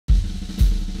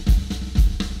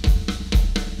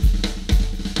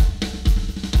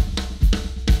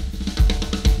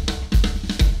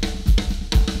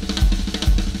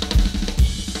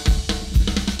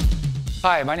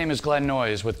Hi, my name is Glenn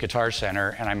Noyes with Guitar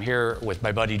Center, and I'm here with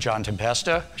my buddy John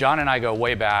Tempesta. John and I go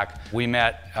way back. We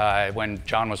met when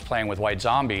John was playing with White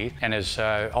Zombie, and has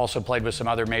also played with some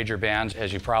other major bands,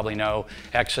 as you probably know,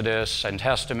 Exodus and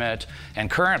Testament, and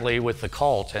currently with The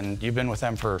Cult, and you've been with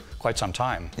them for quite some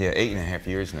time. Yeah, 8.5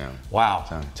 years now. Wow.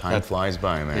 So time flies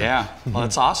by, man. Yeah, well,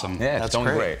 that's awesome. Yeah, that's it's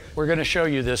going great. We're going to show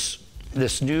you this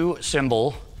new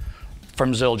cymbal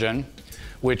from Zildjian,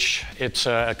 which it's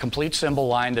a complete cymbal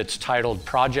line that's titled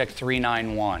Project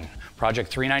 391. Project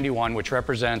 391, which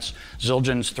represents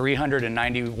Zildjian's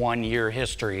 391-year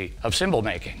history of cymbal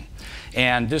making.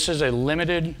 And this is a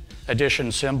limited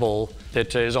edition cymbal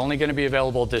that is only going to be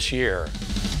available this year.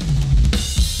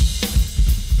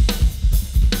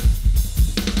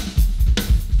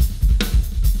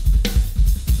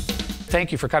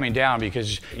 Thank you for coming down,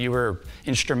 because you were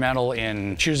instrumental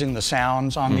in choosing the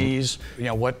sounds on these. You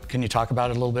know, what can you talk about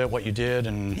it a little bit, what you did?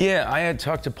 And yeah, I had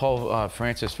talked to Paul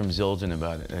Francis from Zildjian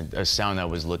about a sound I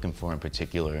was looking for in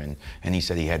particular, and he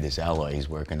said he had this alloy he's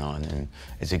working on, and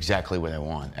it's exactly what I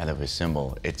want out of a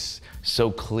cymbal. It's so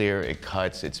clear, it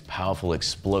cuts, it's powerful,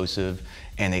 explosive,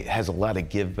 and it has a lot of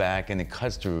give back, and it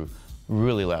cuts through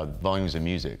really loud volumes of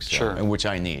music, so, sure. and which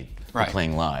I need. Right.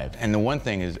 Playing live. And the one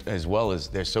thing is, as well as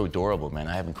they're so durable, man.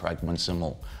 I haven't cracked one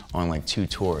cymbal on like 2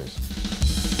 tours.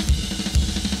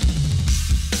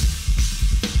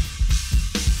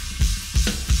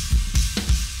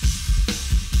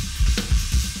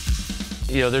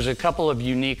 You know, there's a couple of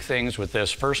unique things with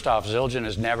this. First off, Zildjian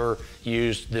has never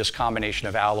used this combination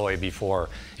of alloy before.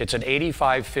 It's an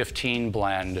 85-15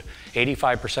 blend,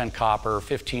 85% copper,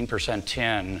 15%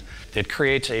 tin. It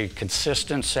creates a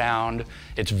consistent sound.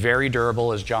 It's very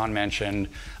durable, as John mentioned,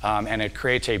 and it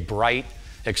creates a bright,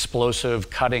 explosive,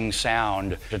 cutting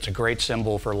sound. It's a great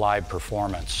cymbal for live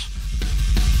performance.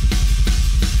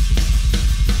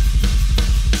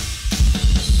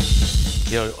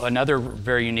 You know, another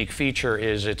very unique feature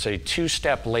is it's a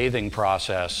 2-step lathing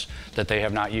process that they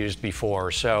have not used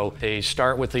before. So they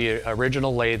start with the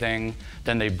original lathing,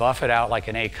 then they buff it out like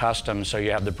an A custom so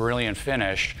you have the brilliant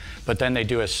finish, but then they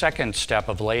do a second step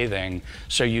of lathing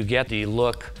so you get the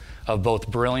look of both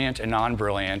brilliant and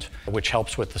non-brilliant, which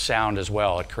helps with the sound as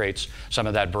well. It creates some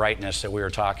of that brightness that we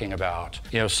were talking about.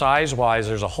 You know, size-wise,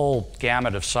 there's a whole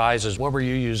gamut of sizes. What were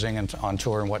you using on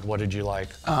tour, and what did you like?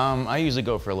 I usually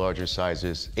go for larger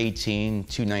sizes: 18,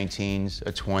 219s,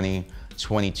 a 20,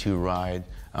 22 ride,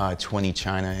 20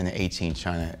 China, and an 18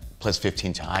 China, plus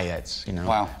 15 hi-hats, you know.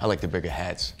 Wow. I like the bigger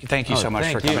hats. Thank you so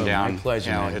much for coming down. My pleasure,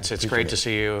 you know, man. it's great to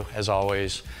see you, as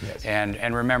always. Yes.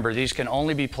 And remember, these can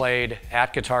only be played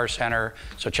at Guitar Center,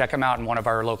 so check them out in one of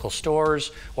our local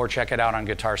stores, or check it out on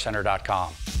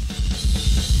guitarcenter.com.